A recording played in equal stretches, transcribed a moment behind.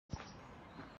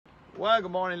Well,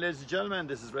 good morning, ladies and gentlemen.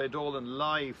 This is Ray Dolan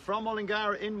live from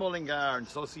Mullingar in Mullingar in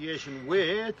association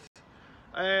with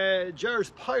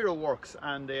Ger's Pyro Works,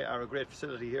 and they are a great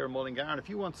facility here in Mullingar. And if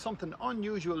you want something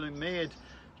unusually made,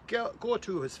 go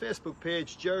to his Facebook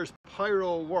page, Ger's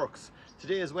Pyro Works.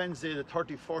 Today is Wednesday, the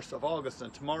 31st of August,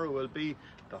 and tomorrow will be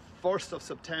the 1st of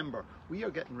September. We are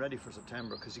getting ready for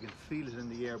September because you can feel it in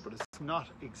the air, but it's not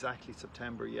exactly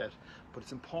September yet. But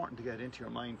it's important to get into your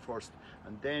mind first,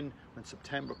 and then when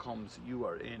September comes, you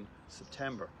are in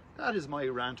September. That is my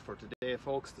rant for today,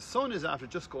 folks. The sun is after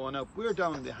just going up. We're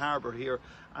down in the harbour here,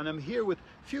 and I'm here with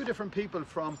a few different people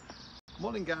from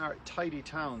Mullingar Tidy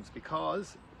Towns,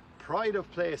 because Pride of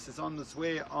Place is on its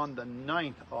way on the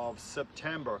 9th of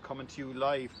September, coming to you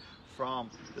live from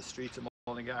the streets of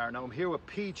Mullingar. Now I'm here with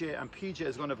PJ, and PJ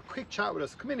is going to have a quick chat with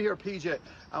us. Come in here, PJ,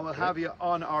 and we'll have you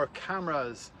on our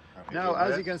cameras. Now,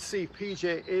 as you can see,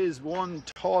 PJ is one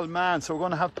tall man, so we're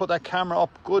going to have to put that camera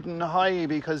up good and high,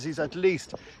 because he's as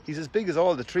big as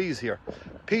all the trees here.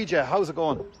 PJ, how's it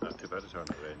going? Not too bad at all,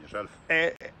 Ray, and yourself?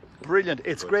 Brilliant.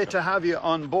 It's great to have you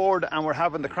on board, and we're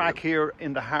having the crack here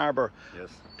in the harbour. Yes.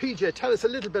 PJ, tell us a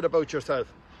little bit about yourself.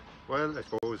 Well, I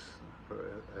suppose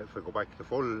if I go back to the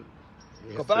full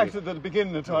history, Go back to the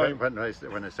beginning of time. When I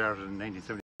started in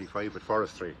 1975 with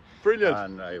forestry. Brilliant.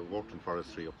 And I worked in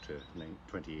forestry up to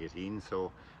 2018,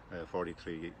 so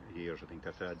 43 years I think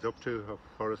that adds up to of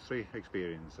forestry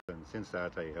experience. And since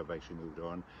that I have actually moved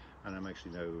on, and I'm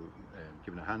actually now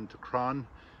giving a hand to Cron,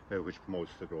 which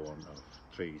promotes the growing of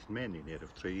trees, mainly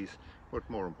native trees, but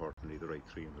more importantly the right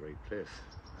tree in the right place.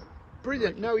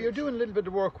 Brilliant. Now you're doing a little bit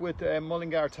of work with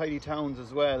Mullingar Tidy Towns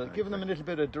as well, giving them a little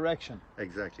bit of direction.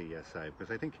 Exactly, yes,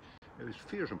 because I think it was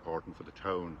fierce important for the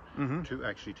town to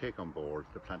actually take on board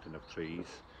the planting of trees,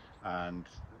 and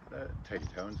Tidy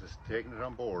Towns is taking it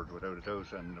on board without a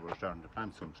doubt, and we're starting to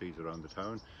plant some trees around the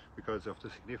town because of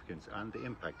the significance and the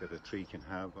impact that a tree can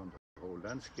have on the whole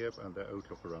landscape and the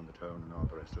outlook around the town and all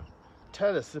the rest of it.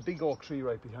 Tell us, the big oak tree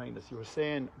right behind us, you were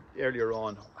saying earlier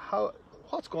on,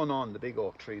 what's going on in the big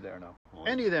oak tree there now?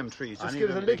 Any of them trees? Just give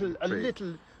us a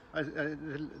little.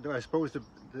 I suppose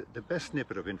the best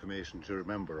snippet of information to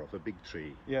remember of a big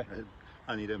tree,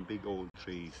 any of them big old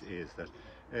trees, is that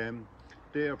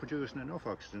they are producing enough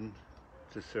oxygen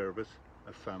to service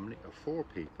a family of 4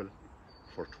 people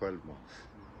for 12 months.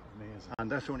 Amazing. And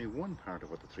that's only one part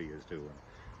of what the tree is doing.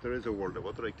 There is a world of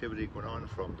other activity going on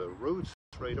from the roots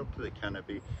right up to the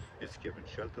canopy. It's giving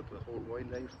shelter to the whole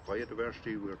wildlife.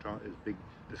 Biodiversity, is big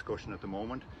discussion at the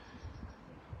moment.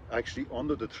 Actually,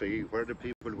 under the tree, where did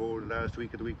people go last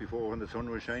week or the week before when the sun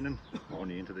was shining?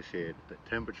 Only into the shade. The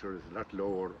temperature is a lot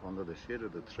lower under the shade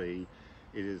of the tree.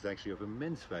 It is actually of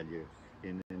immense value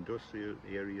in industrial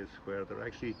areas where they're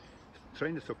actually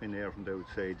trying to suck in air from the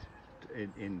outside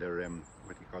in their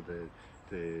what do you call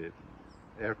the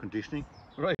air conditioning.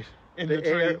 Right.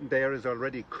 The air is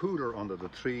already cooler under the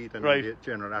tree than in the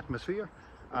general atmosphere,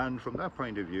 and from that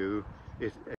point of view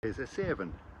it is a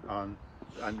saving on,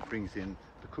 and brings in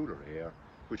the cooler air,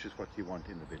 which is what you want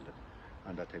in the building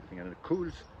and that type of thing, and it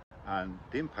cools. And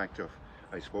the impact of,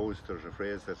 I suppose there's a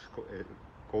phrase that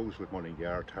goes with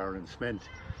Mullingar, tar and cement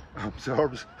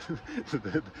absorbs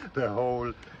the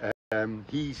whole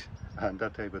heat and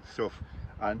that type of stuff,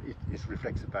 and it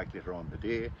reflects it back later on in the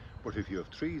day. But if you have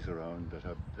trees around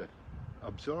that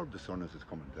absorb the sun as it's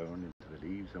coming down into the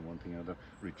leaves and one thing or another,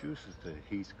 reduces the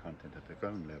heat content at the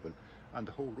ground level, and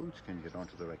the whole roots can get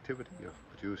onto their activity of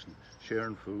producing,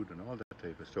 sharing food and all that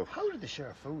type of stuff. How do they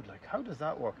share food? Like, how does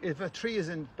that work? If a tree is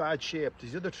in bad shape,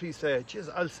 does the other tree say, geez,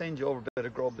 I'll send you over a bit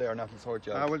of grub there and that'll sort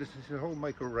you out? Well, it's a whole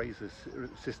mycorrhizal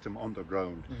system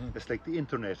underground. It's like the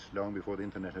internet, long before the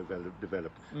internet had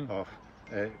developed, of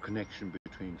connection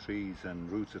between trees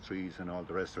and roots of trees and all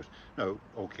the rest of it. Now,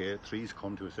 okay, trees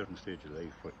come to a certain stage of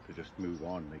life, but they just move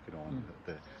on, make it on,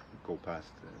 they go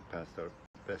past their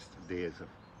best days of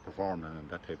performing and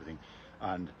that type of thing,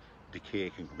 and decay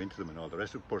can come into them and all the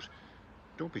rest of it. But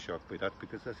don't be shocked by that,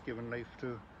 because that's given life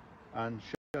to and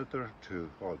shelter to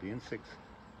all the insects,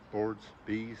 birds,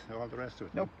 bees, all the rest of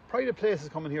it. Now, Pride of Place is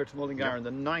coming here to Mullingar on the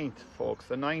 9th, folks,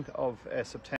 the 9th of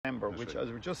September, That's which, right. as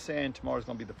we were just saying, tomorrow is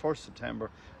going to be the 1st September,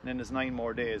 and then there's 9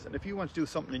 more days. And if you want to do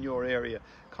something in your area,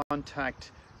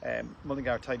 contact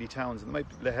Mullingar Tidy Towns, and they might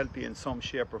be able to help you in some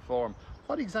shape or form.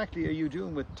 What exactly are you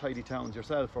doing with Tidy Towns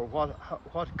yourself, or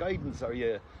what guidance are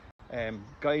you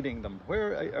guiding them?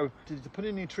 Where did you put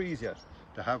in any trees yet?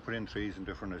 They have put in trees in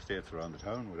different estates around the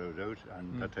town, without a doubt,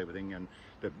 and that type of thing. And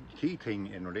the key thing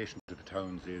in relation to the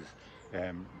towns is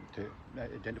to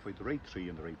identify the right tree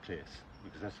in the right place,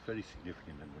 because that's very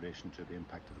significant in relation to the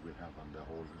impact that it will have on the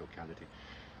whole locality.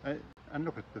 And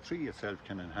look, at the tree itself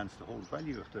can enhance the whole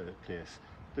value of the place,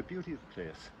 the beauty of the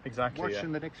place. Exactly. Watch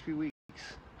in the next few weeks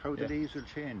how the leaves will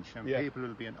change, and people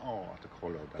will be in awe at the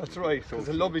colour. That's right. It's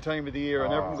a lovely time of the year,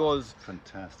 and everyone goes.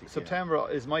 Fantastic.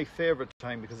 September is my favourite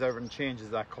time because everyone changes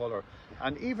that colour,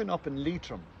 and even up in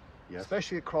Leitrim,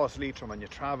 especially across Leitrim, and you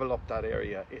travel up that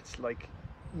area, it's like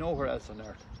nowhere else on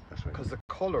earth. That's right. Because the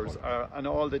colours are, and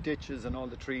all the ditches and all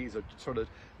the trees are sort of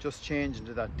just changing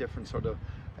to that different sort of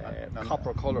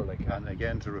copper colour, like. And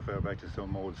again, to refer back to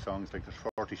some old songs, like there's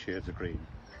 40 shades of green.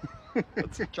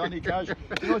 That's Johnny Cash.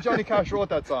 You know, Johnny Cash wrote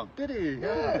that song. Did he?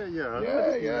 Yeah.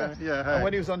 And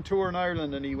when he was on tour in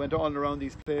Ireland, and he went all around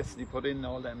these places, he put in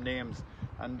all them names,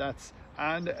 and that's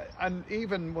and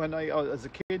even when I as a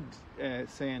kid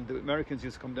saying the Americans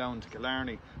used to come down to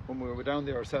Killarney when we were down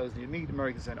there ourselves, and you'd meet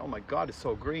Americans saying, "Oh my God, it's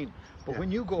so green." But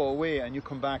when you go away and you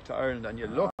come back to Ireland and you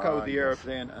look out the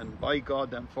airplane, and by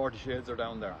God, them 40 shades are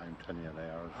down there. I'm telling you, they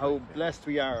are. How blessed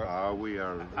we are. We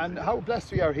are. And how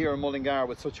blessed we are here in Mullingar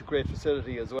with such a great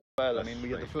facility as well. I mean,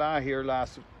 we had the Fla here a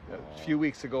few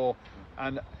weeks ago,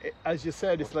 and as you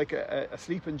said, it's like a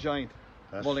sleeping giant.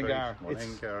 That's Mullingar. Right.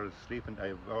 Mullingar is sleeping.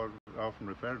 I've often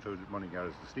referred to Mullingar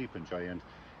as the sleeping giant.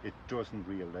 It doesn't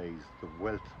realise the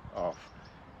wealth of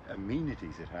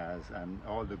amenities it has, and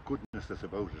all the goodness that's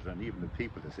about it, and even the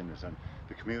people that's in it, and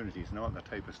the communities and all that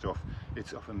type of stuff.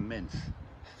 It's of immense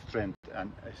strength,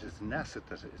 and it's an asset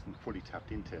that isn't fully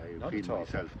tapped into. I feel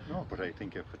myself, but I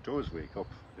think if it does wake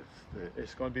up,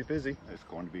 it's going to be busy. It's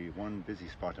going to be one busy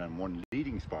spot and one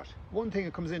leading spot. One thing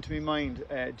that comes into my mind: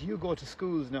 do you go to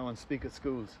schools now and speak at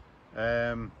schools?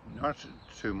 Not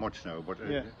too much now, but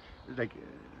like.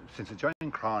 Since a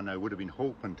giant crown, I would have been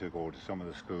hoping to go to some of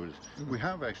the schools. We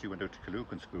have actually went out to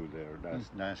Kalucan School there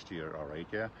last year, all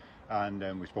right,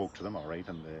 and we spoke to them, all right,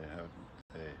 and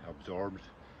they absorbed,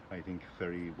 I think,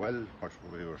 very well what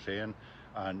we were saying,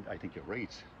 and I think you're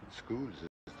right. Schools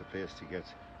is the place to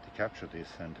capture this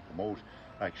and to promote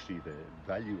actually the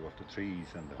value of the trees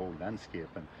and the whole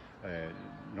landscape, and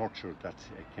nurture that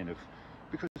kind of,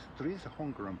 because there is a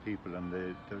hunger on people, and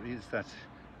there is that.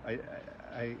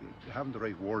 I haven't the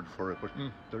right word for it, but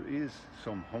there is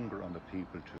some hunger on the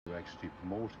people to actually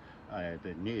promote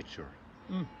the nature.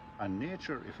 And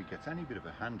nature, if it gets any bit of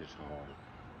a hand at all,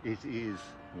 it is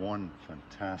one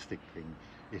fantastic thing.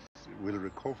 It will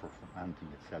recover from anything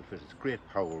itself. It has great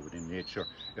power within nature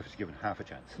if it's given half a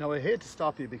chance. Now, I hate to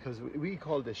stop you because we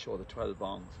call this show the 12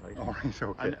 Bongs, right? All right,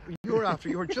 okay. And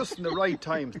you're just in the right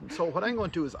time. So what I'm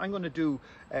going to do is I'm going to do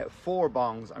 4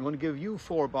 bongs. I'm going to give you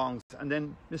 4 bongs, and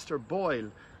then Mr.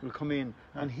 Boyle will come in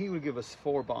and he will give us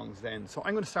 4 bongs then. So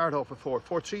I'm going to start off with 4.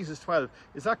 4 threes is 12.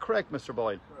 Is that correct, Mr.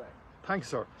 Boyle? Correct. Thanks,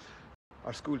 sir.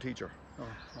 Our school teacher.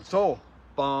 So,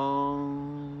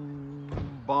 bong,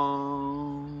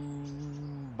 bong,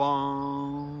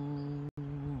 bong,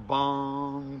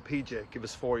 bong. PJ, give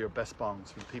us 4 of your best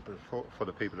bongs for the people. For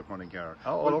the people of Mullingar.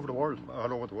 All over the world.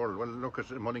 All over the world. Well, look,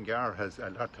 Mullingar has a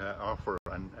lot to offer,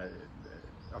 and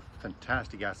of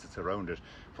fantastic assets around it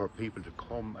for people to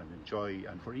come and enjoy,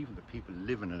 and for even the people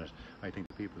living in it. I think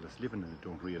the people that's living in it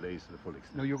don't realise to the full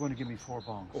extent. No, you're going to give me 4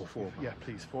 bongs. Oh, 4 bongs. Yeah,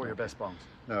 please, 4 of your best bongs.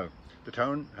 No, the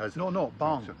town has... No,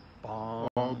 bong. Bong.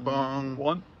 Oh, bong.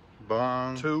 1.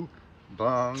 Bong. 2.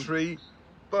 Bong. 3.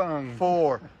 Bong.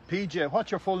 4. PJ,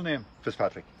 what's your full name?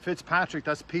 Fitzpatrick. Fitzpatrick,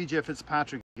 that's PJ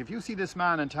Fitzpatrick. If you see this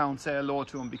man in town, say hello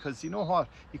to him, because you know what?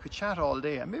 You could chat all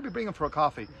day and maybe bring him for a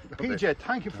coffee. PJ,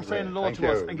 thank you for saying hello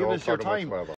to us and giving us your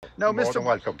time. Now,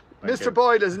 Mr.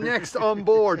 Boyle is next on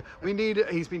board.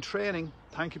 He's been training.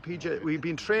 Thank you, PJ. We've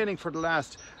been training for the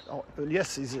last,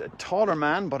 yes, he's a taller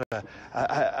man, but a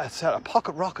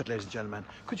pocket rocket, ladies and gentlemen.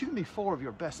 Could you give me 4 of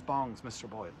your best bongs, Mr.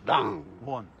 Boyle? Bong.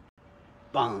 1.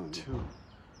 Bong. 2.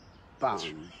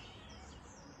 Bong.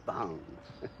 Bong.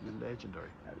 Legendary.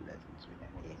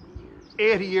 80 years.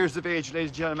 80 years of age,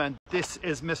 ladies and gentlemen. This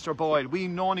is Mr. Boyle. We've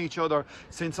known each other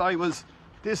since I was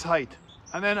this height.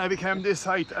 And then I became this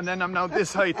height, and then I'm now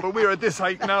this height, but we're at this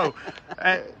height now.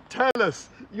 Tell us,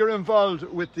 you're involved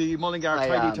with the Mullingar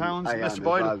Tidy Towns, Mr.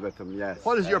 Boyle? I am involved with them, yes.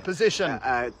 What is your position?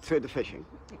 To the fishing.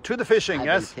 To the fishing,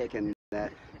 yes. I've been taking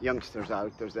youngsters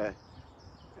out. There's a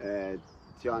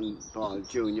John Ball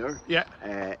Jr. Yeah.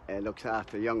 Looks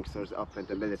after youngsters up at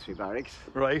the military barracks.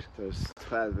 Right. There's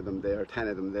 12 of them there, 10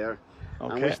 of them there.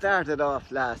 Okay. And we started off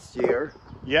last year.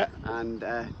 Yeah. And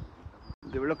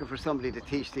they were looking for somebody to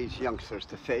teach these youngsters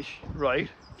to fish. Right.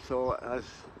 So, as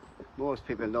most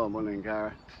people know,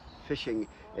 Mullingar, fishing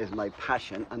is my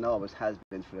passion and always has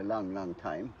been for a long, long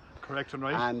time. Correct and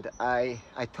right. And I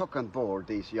took on board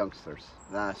these youngsters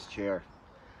last year.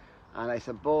 And I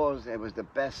suppose it was the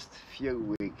best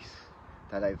few weeks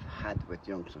that I've had with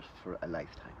youngsters for a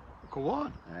lifetime. Go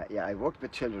on. Yeah, I worked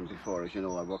with children before, as you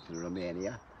know. I worked in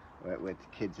Romania with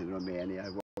kids in Romania. I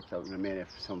worked out in Romania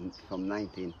from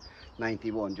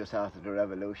 1991, just after the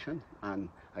revolution, and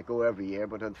I go every year,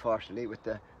 but unfortunately with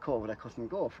the COVID I couldn't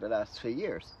go for the last 3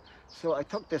 years. So I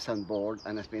took this on board,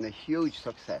 and it's been a huge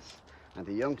success, and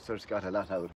the youngsters got a lot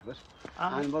out of it,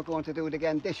 and we're going to do it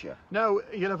again this year. Now,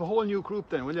 you'll have a whole new group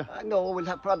then, will you? No,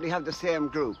 we'll probably have the same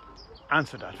group.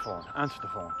 Answer that phone, answer the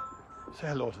phone. Say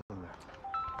hello to them there.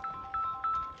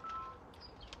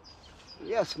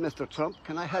 Yes, Mr. Trump,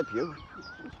 can I help you?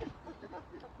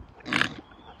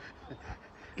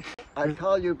 I'll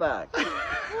call you back.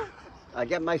 I'll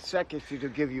get my secretary to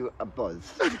give you a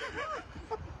buzz.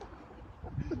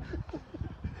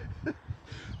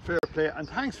 Fair play, and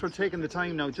thanks for taking the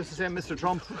time now. Just to say, Mr.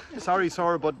 Trump, sorry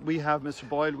sir, but we have Mr.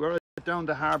 Boyle. We're down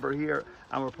the harbour here,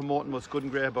 and we're promoting what's good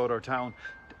and great about our town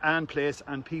and place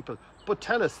and people. But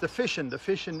tell us, the fishing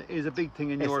is a big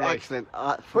thing in your life. Excellent.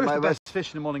 Where's the best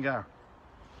fishing in Mullingar?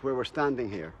 Where we're standing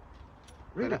here.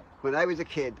 Really? When I was a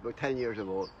kid, about 10 years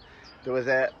old, there was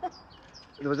a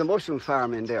mushroom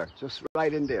farm in there, just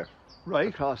right in there. Right.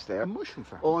 Across there. A mushroom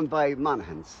farm. Owned by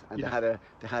Monaghan's, and Yeah.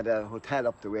 they had a hotel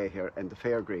up the way here in the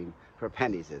Fair Green where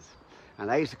Penny's is. And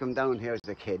I used to come down here as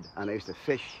a kid, and I used to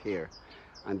fish here.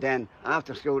 And then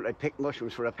after school, I'd pick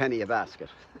mushrooms for a penny a basket.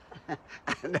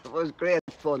 And it was great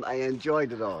fun. I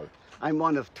enjoyed it all. I'm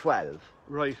one of 12.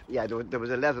 Right. Yeah, there was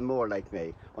 11 more like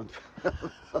me.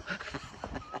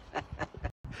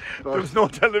 There was no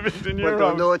television in your there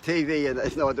house. was no TV in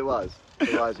it. No, there was.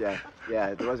 There was, yeah.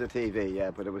 Yeah, there was a TV, yeah,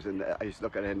 but it was I used to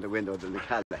look at it in the window, in the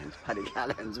Callahan's, Paddy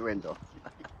Callahan's window.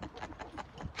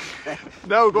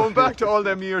 Now, going back to all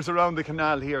them years around the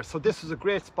canal here, so this was a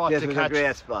great spot This to was catch a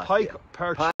great spot. pike, yeah.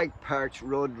 perch. Pike, perch,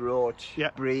 rudd, roach, Yeah.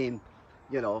 bream,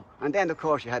 you know. And then, of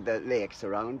course, you had the lakes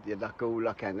around, you had Loch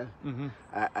Gula kind of,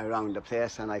 around the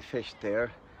place, and I fished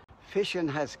there. Fishing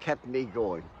has kept me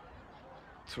going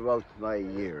throughout my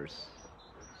years.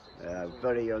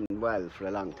 Very unwell for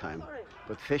a long time,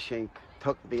 but fishing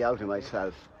took me out of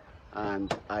myself,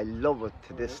 and I love it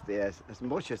to this day as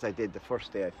much as I did the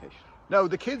first day I fished. Now,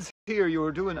 the kids here you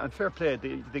were doing, and fair play,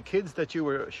 the kids that you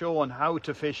were showing how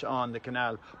to fish on the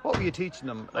canal, what were you teaching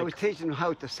them? I was teaching them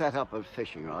how to set up a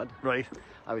fishing rod. Right.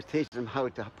 I was teaching them how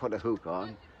to put a hook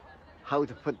on, how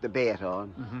to put the bait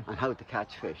on, and how to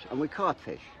catch fish. And we caught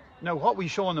fish. Now, what were you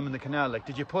showing them in the canal? Like,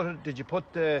 did you have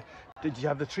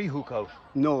the tree hook out?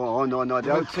 No. The You old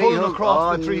pull tree them hook.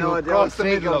 across the tree hook, across the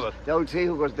middle of it. The old tree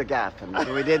hook was the gaff. And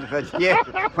so we did for years.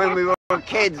 When we were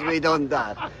kids, we done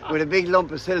that. With a big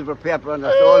lump of silver paper on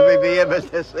us, all we'd be able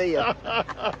to see it.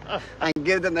 And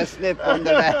give them a snip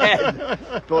under the head.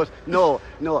 But no.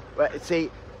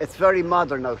 See, it's very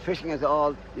modern now. Fishing is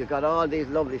all, you've got all these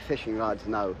lovely fishing rods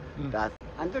now,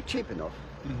 and they're cheap enough.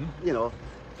 You know,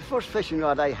 the first fishing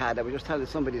rod I had, I was just telling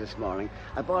somebody this morning,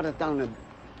 I bought it down in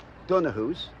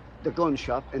Donahoo's, the gun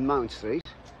shop in Mount Street,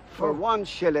 for 1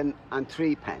 shilling and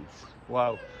 3 pence.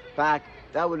 Wow. That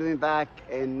would have been back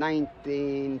in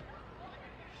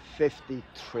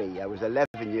 1953. I was 11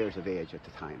 years of age at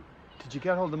the time. Did you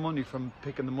get all the money from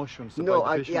picking the mushrooms? To No,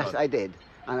 buy the fishing yes, rod? I did.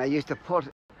 And I used to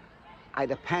I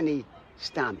had a penny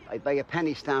stamp. I'd buy a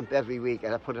penny stamp every week,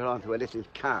 and I put it onto a little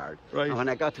card. Right. And when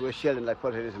I got to a shilling, I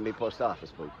put it into my post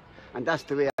office book. And that's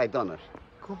the way I done it.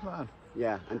 Good man.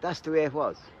 Yeah, and that's the way it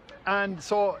was. And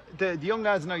so the young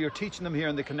lads now, you're teaching them here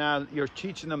in the canal, you're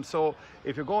teaching them, so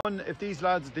if these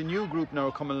lads, the new group now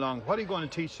are coming along, what are you going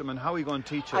to teach them and how are you going to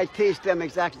teach it? I teach them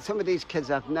exactly. Some of these kids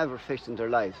have never fished in their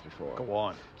lives before. Go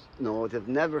on. No, they've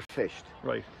never fished.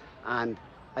 Right. And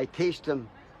I teach them,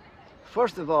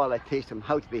 first of all, I teach them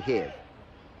how to behave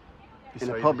in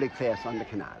a public place on the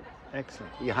canal.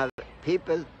 Excellent. You have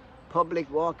people, public,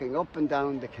 walking up and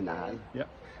down the canal. Yeah.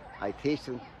 I teach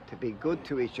them to be good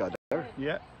to each other.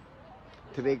 Yeah.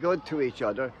 To be good to each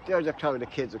other. There's a crowd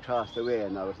of kids across the way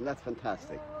now, and that's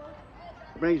fantastic.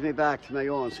 Brings me back to my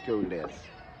own school days.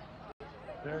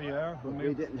 There you are.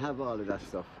 We didn't have all of that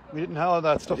stuff. We didn't have all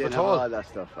that stuff We didn't at have all. all that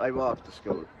stuff. I walked to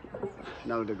school.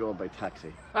 Now they go by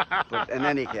taxi. But in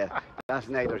any case, that's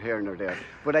neither here nor there.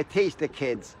 But I teach the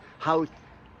kids how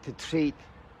to treat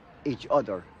each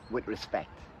other with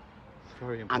respect.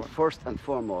 Very And important. first and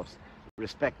foremost,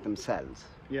 respect themselves.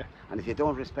 Yeah. And if you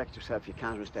don't respect yourself, you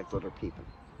can't respect other people.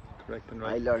 Correct and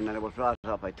I right. learned, and I was brought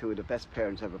up by two of the best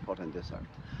parents ever put on this earth.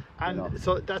 And you know.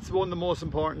 so that's one of the most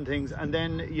important things. And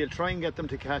then you'll try and get them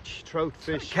to catch trout,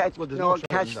 fish. Well, there's no trout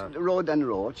catch in that. rudd and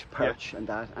roach, perch and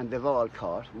that, and they've all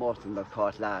caught. Most of them have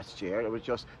caught last year. It was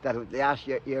just that last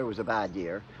year was a bad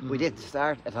year. We didn't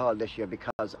start at all this year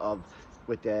because of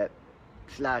with the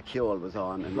Slack Huel was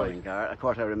on in Mullingar. Of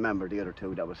course, I remember the other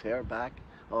two that was here back.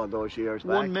 all those years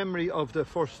back. One memory of the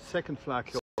second flak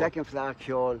show. Second flak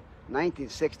show,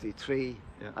 1963.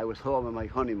 Yeah. I was home on my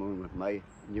honeymoon with my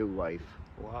new wife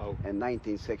Wow. in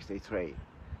 1963.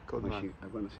 Good man. I'm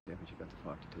going to say when she got to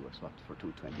 42, I swapped for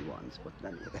 221s, but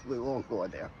anyway, we won't go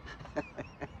there.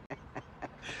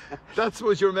 That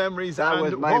was your memories. That and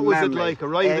was my what was memory. it like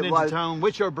arriving It into was- town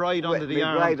with your bride under the My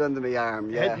arm, bride under my arm,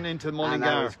 yeah. heading into And I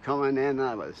Mullingar? was coming in,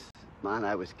 I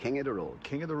was king of the road.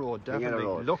 King of the road, King of the definitely.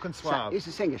 road. Looking suave. Used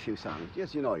to sing a few songs,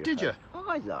 yes, you know yourself. Did you? Oh,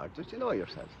 my Lord, don't you know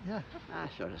yourself? Yeah. Ah,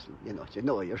 sure, listen, you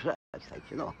know yourself, like,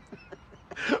 you know.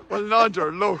 Well,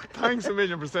 Nodger, look, thanks a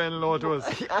million for saying hello to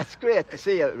us. That's great to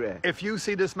see you, Ray. If you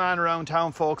see this man around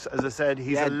town, folks, as I said,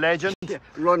 he's Yeah. a legend.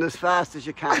 Run as fast as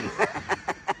you can.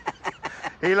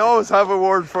 He'll always have a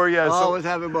word for you. So, Always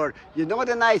have a word. You know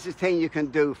the nicest thing you can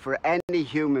do for any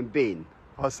human being?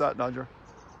 what's that, Nodger?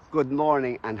 Good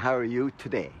morning, and how are you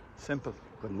today? Simple.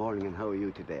 Good morning, and how are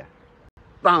you today?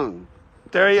 Bang!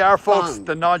 There you are, folks, Bang.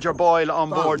 the Nodger Boyle on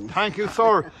board. Bang. Thank you,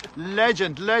 sir.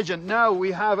 Legend, legend. Now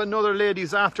we have another lady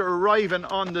who's after arriving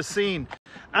on the scene.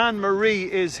 Anne-Marie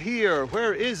is here.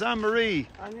 Where is Anne-Marie?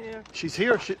 I'm here. She's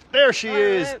here. There she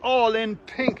is, right. all in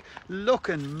pink,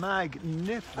 looking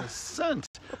magnificent.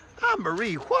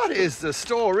 Anne-Marie, what is the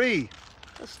story?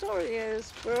 The story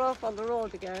is we're off on the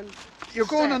road again. You're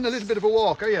going on a little bit of a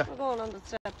walk, are you? We're going on the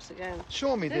steps again.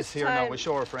 Show me this This here now. time- We'll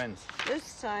show our friends.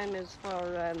 This time is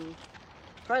for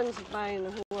friends of mine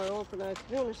who are opening a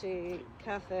community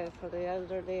cafe for the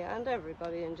elderly and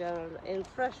everybody in general in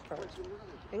Freshford,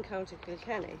 in County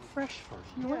Kilkenny. Freshford.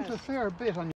 You went Yes. a fair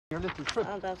bit on your little trip.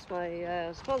 And that's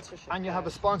my sponsorship. And you have a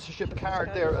card. sponsorship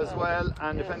card there as well.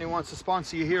 And if Yeah. anyone wants to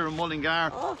sponsor you here in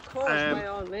Mullingar, Oh, of course, by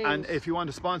all means. and if you want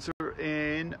to sponsor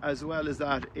in as well as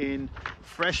that in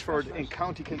Freshford in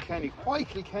County Kilkenny. Why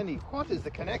Kilkenny? What is the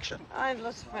connection? I have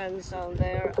lots of friends down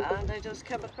there, and I just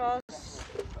came across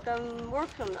them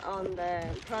working on the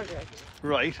project.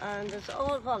 Right. And it's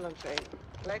all voluntary.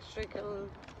 Electrical,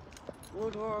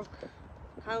 woodwork,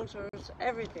 counters,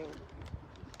 everything.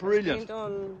 It's Brilliant. been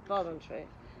done voluntary.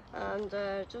 And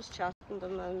just chatting to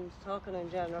them and talking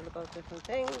in general about different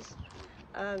things.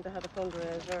 And I had a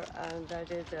fundraiser, and I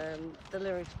did the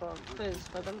lyrics for quiz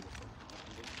for them.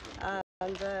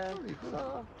 And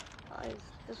so I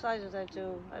decided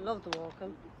I love the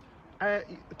walking.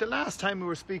 The last time we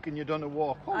were speaking, you done a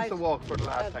walk. What was the walk for the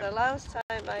last The time? last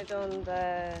time I done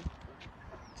the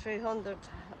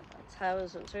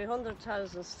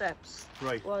 300,000 steps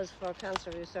Right. was for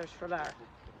Cancer Research for Lark.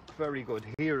 Very good.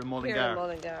 Here in Here in Mullingar.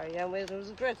 Mullingar, yeah, and it was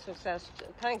a great success,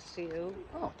 thanks to you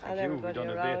Oh, thank and you. We've everybody done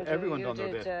a around bit. you. Everyone You done their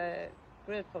did bit.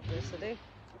 Great publicity.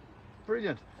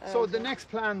 Brilliant. So the next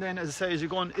plan then, as I say, is you're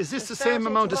going. Is this It's the same starting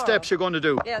amount of tomorrow. steps you're going to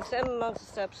do? Yeah, same amount of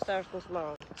steps starting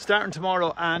tomorrow. Starting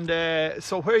tomorrow, and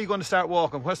so where are you going to start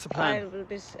walking? What's the I plan? will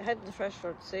be heading to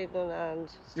Freshford this evening and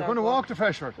You're start going to walk to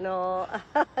Freshford. No,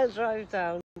 I'll drive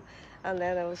down and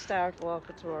then I will start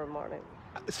walking tomorrow morning.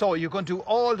 So you're going to do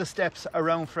all the steps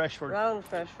around Freshford, Round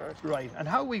Freshford. right? And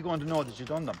how are we going to know that you've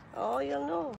done them? Oh, you'll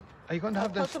know. Are you going to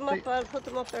have I'll put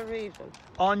them up every evening.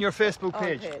 on your Facebook On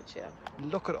page? page, yeah.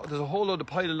 Look at there's a whole load of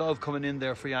pile of love coming in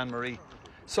there for you, Anne-Marie.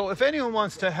 So if anyone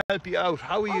wants to help you out,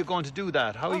 how are you going to do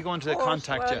that? How are you going to Of course,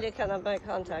 contact well, you? you can have my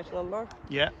contact number,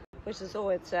 Yeah, which is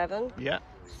 087 yeah.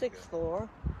 64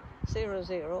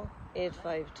 00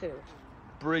 852.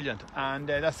 Brilliant. And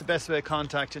that's the best way of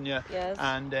contacting you. Yes.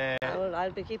 And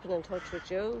I'll be keeping in touch with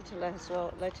you to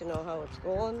let you know how it's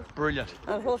going, brilliant.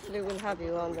 and hopefully we'll have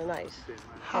you on the night. for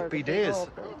Happy the big days.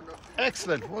 opening.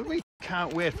 Excellent. Well, we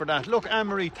can't wait for that. Look,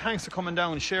 Anne-Marie, thanks for coming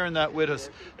down and sharing that with us.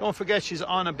 Don't forget, she's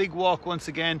on a big walk once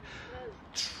again.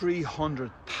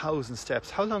 300,000 steps.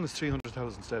 How long is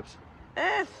 300,000 steps?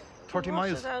 30 we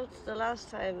miles. worked it out the last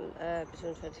time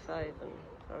between 25 and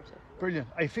 30. Brilliant.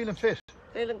 Are you feeling fit?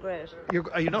 Feeling great.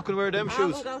 Are you not going to wear them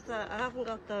shoes? I haven't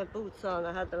got the boots on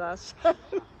I had the last.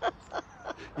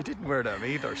 You didn't wear them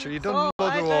either, so you done So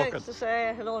loads I'd of like walking. to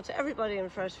say hello to everybody in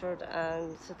Freshford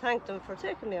and to thank them for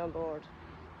taking me on board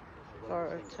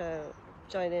to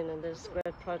join in this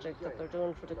great project that they're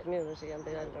doing for the community and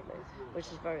the elderly, which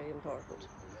is very important.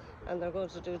 And they're going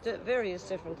to do various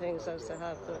different things as they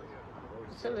have the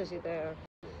facility there.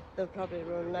 They'll probably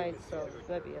run nights of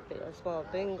maybe a small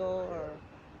bingo or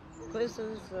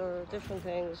quizzes or different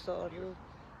things, so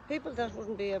people that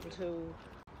wouldn't be able to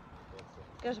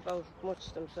get about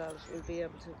much themselves will be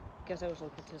able to get out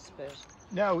and participate.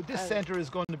 Now, this centre is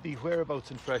going to be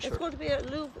whereabouts in It's Freshford? going to be a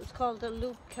loop. It's called the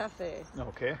Loop Cafe,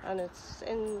 Okay. and it's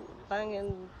in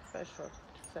Freshford.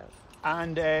 So.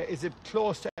 And is it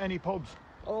close to any pubs?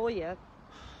 Oh yeah.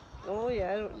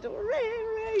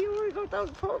 Ray, you worry about down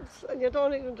pubs and you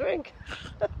don't even drink.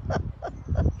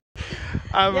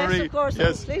 Anne-Marie, yes, of course.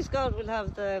 yes. Please God, we'll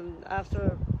have the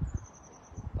after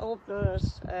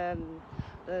openers.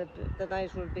 The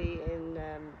night will be in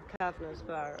Kavanagh's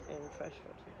Bar in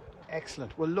Freshford.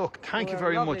 Excellent. Well, look, thank you We're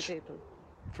very lovely much people.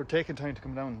 for taking time to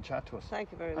come down and chat to us.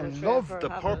 Thank you very I much. love for the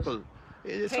having purple. us.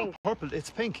 It's Pink. not purple,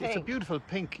 it's pink. It's a Pink. beautiful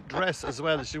pink dress as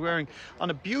well that she's wearing on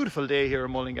a beautiful day here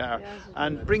in Mullingar, Yes, it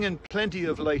and is. bringing plenty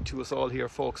of light to us all here,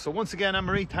 folks. So once again,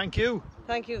 Anne-Marie, thank you.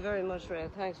 Thank you very much, Ray.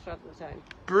 Thanks for having the time.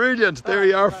 Brilliant. There Bye.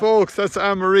 you are, Bye. folks. That's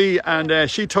Anne-Marie, and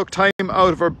she took time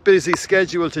out of her busy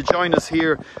schedule to join us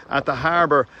here at the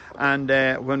harbour. And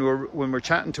when we're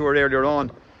chatting to her earlier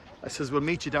on, I says, we'll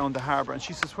meet you down the harbour, and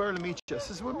she says, where will I meet you? I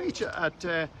says, we'll meet you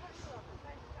at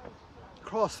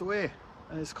across the way,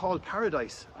 and it's called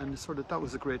Paradise, and that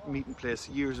was a great meeting place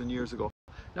years and years ago.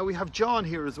 Now we have John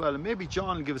here as well, and maybe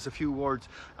John will give us a few words.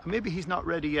 Maybe he's not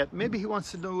ready yet. Maybe he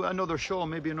wants to do another show,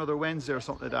 maybe another Wednesday or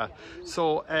something like that.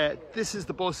 So this is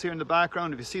the bus here in the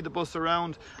background. If you see the bus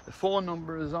around, the phone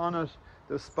number is on it.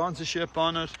 There's sponsorship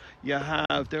on it.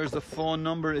 There's the phone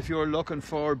number if you're looking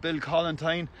for Bill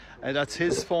Collentine. That's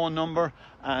his phone number,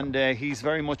 and he's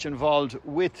very much involved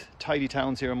with Tidy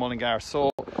Towns here in Mullingar.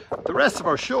 So the rest of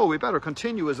our show, we better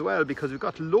continue as well, because we've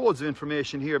got loads of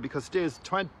information here, because it's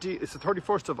the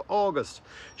 31st of August.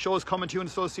 Show's coming to you in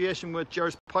association with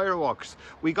Jer's Pyroworks.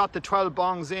 We got the 12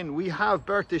 bongs in. We have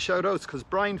birthday shout outs, because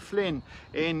Brian Flynn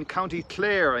in County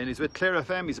Clare, and he's with Clare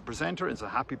FM, he's a presenter, and it's a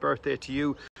happy birthday to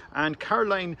you. And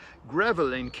Caroline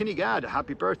Greville in Kinnegad,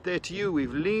 happy birthday to you.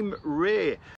 We've Liam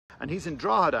Ray, and he's in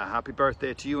Drogheda, happy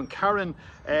birthday to you. And Karen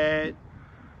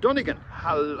Dunnigan,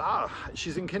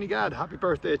 she's in Kinnegad, happy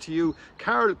birthday to you.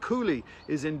 Carol Cooley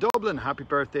is in Dublin, happy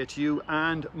birthday to you.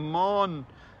 And Monjuic,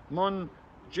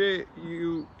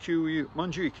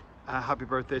 happy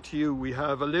birthday to you. We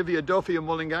have Olivia Duffy in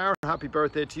Mullingar, happy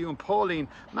birthday to you. And Pauline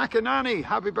McInerney,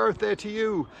 happy birthday to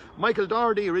you. Michael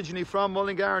Doherty, originally from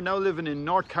Mullingar, now living in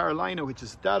North Carolina, which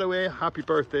is that away, happy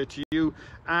birthday to you.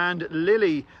 And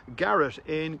Lily Garrett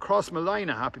in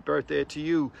Crossmolina, happy birthday to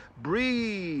you.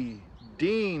 Bree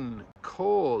Dean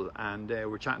Cole, and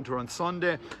we're chatting to her on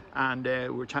Sunday, and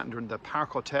we're chatting to her in the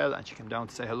Park Hotel, and she came down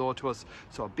to say hello to us.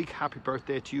 So a big happy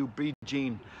birthday to you, Bree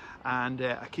Jean. And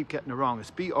I keep getting it wrong.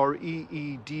 It's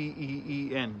Breedeen,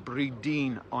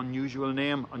 Breedeen, unusual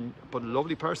name, but a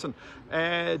lovely person.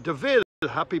 Deville,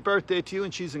 happy birthday to you,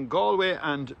 and she's in Galway.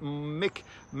 And Mick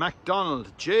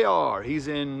MacDonald, JR, he's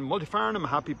in Multifarnham,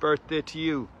 happy birthday to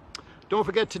you. Don't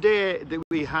forget today that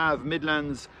we have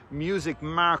Midlands Music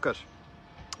Market,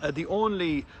 the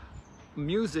only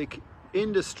music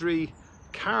industry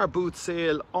car boot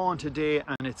sale on today,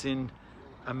 and it's in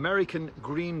American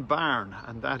Green Barn,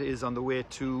 and that is on the way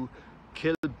to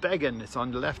Kilbeggan. It's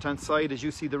on the left hand side. As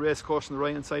you see the race course on the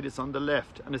right hand side, it's on the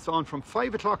left, and it's on from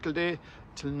 5 o'clock today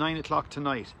till 9 o'clock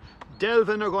tonight.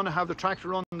 Delvin are going to have the tractor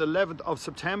run on the 11th of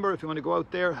September. If you want to go out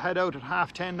there, head out at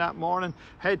 10:30 that morning,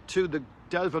 head to the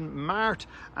Delvin Mart,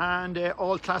 and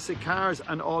all classic cars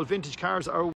and all vintage cars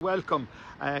are welcome.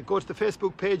 Go to the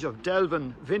Facebook page of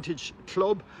Delvin Vintage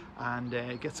Club and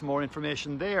get some more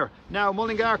information there. Now,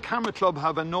 Mullingar Camera Club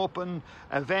have an open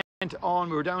event on.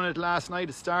 We were down at it last night.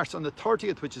 It starts on the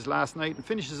 30th, which is last night, and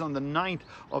finishes on the 9th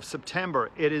of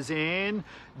September. It is in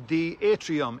the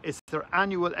Atrium. It's their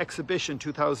annual exhibition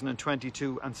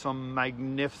 2022, and some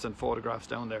magnificent photographs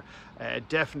down there.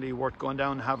 Definitely worth going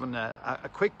down and having a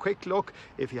quick look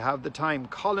if you have the time.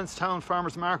 Collinstown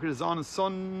Farmers Market is on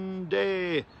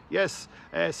Sunday, yes,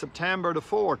 September the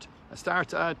 4th. It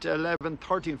starts at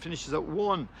 11:30 and finishes at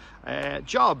 1.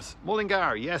 Jobs,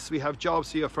 Mullingar. Yes, we have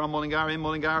jobs here from Mullingar, in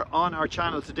Mullingar. On our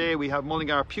channel today, we have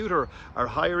Mullingar Pewter are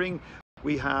hiring.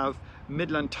 We have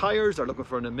Midland Tires are looking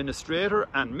for an administrator,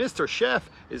 and Mr. Chef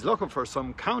is looking for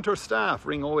some counter staff.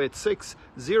 Ring 086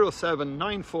 07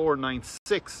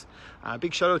 9496.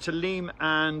 Big shout out to Liam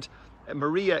and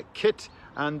Maria Kitt,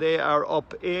 and they are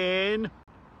up in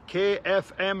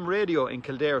KFM Radio in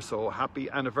Kildare. So happy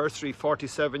anniversary,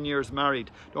 47 years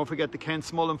married. Don't forget the Ken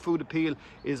Smullen Food Appeal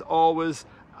is always,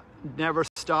 never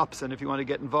stops, and if you want to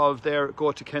get involved there,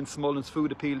 go to Ken Smullen's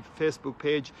Food Appeal Facebook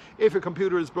page. If your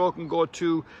computer is broken, go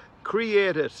to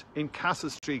Create It in Castle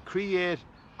Street, Create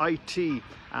IT,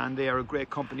 and they are a great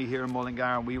company here in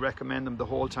Mullingar, and we recommend them the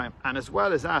whole time. And as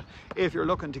well as that, if you're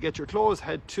looking to get your clothes,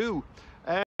 head to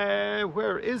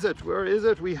where is it?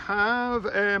 We have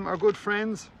our good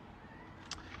friends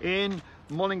in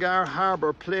Mullingar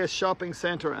Harbour Place Shopping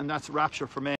Centre, and that's Rapture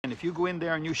for Men. If you go in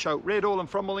there and you shout Ray Dolan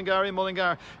from Mullingar in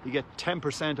Mullingar, you get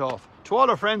 10% off. To all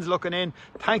our friends looking in,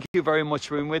 thank you very much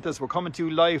for being with us. We're coming to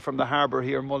you live from the harbour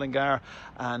here in Mullingar,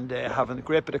 and having a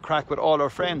great bit of crack with all our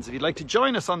friends. If you'd like to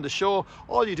join us on the show,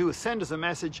 all you do is send us a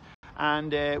message,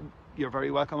 and you're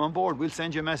very welcome on board. We'll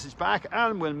send you a message back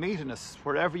and we'll meet in us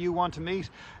wherever you want to meet.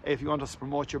 If you want us to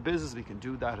promote your business, we can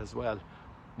do that as well.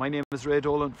 My name is Ray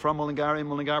Dolan from Mullingar in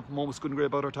Mullingar. Promote good and great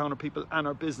about our town, our people and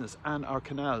our business and our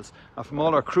canals. And from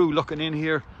all our crew looking in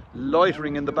here,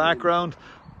 loitering in the background,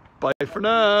 bye for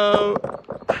now.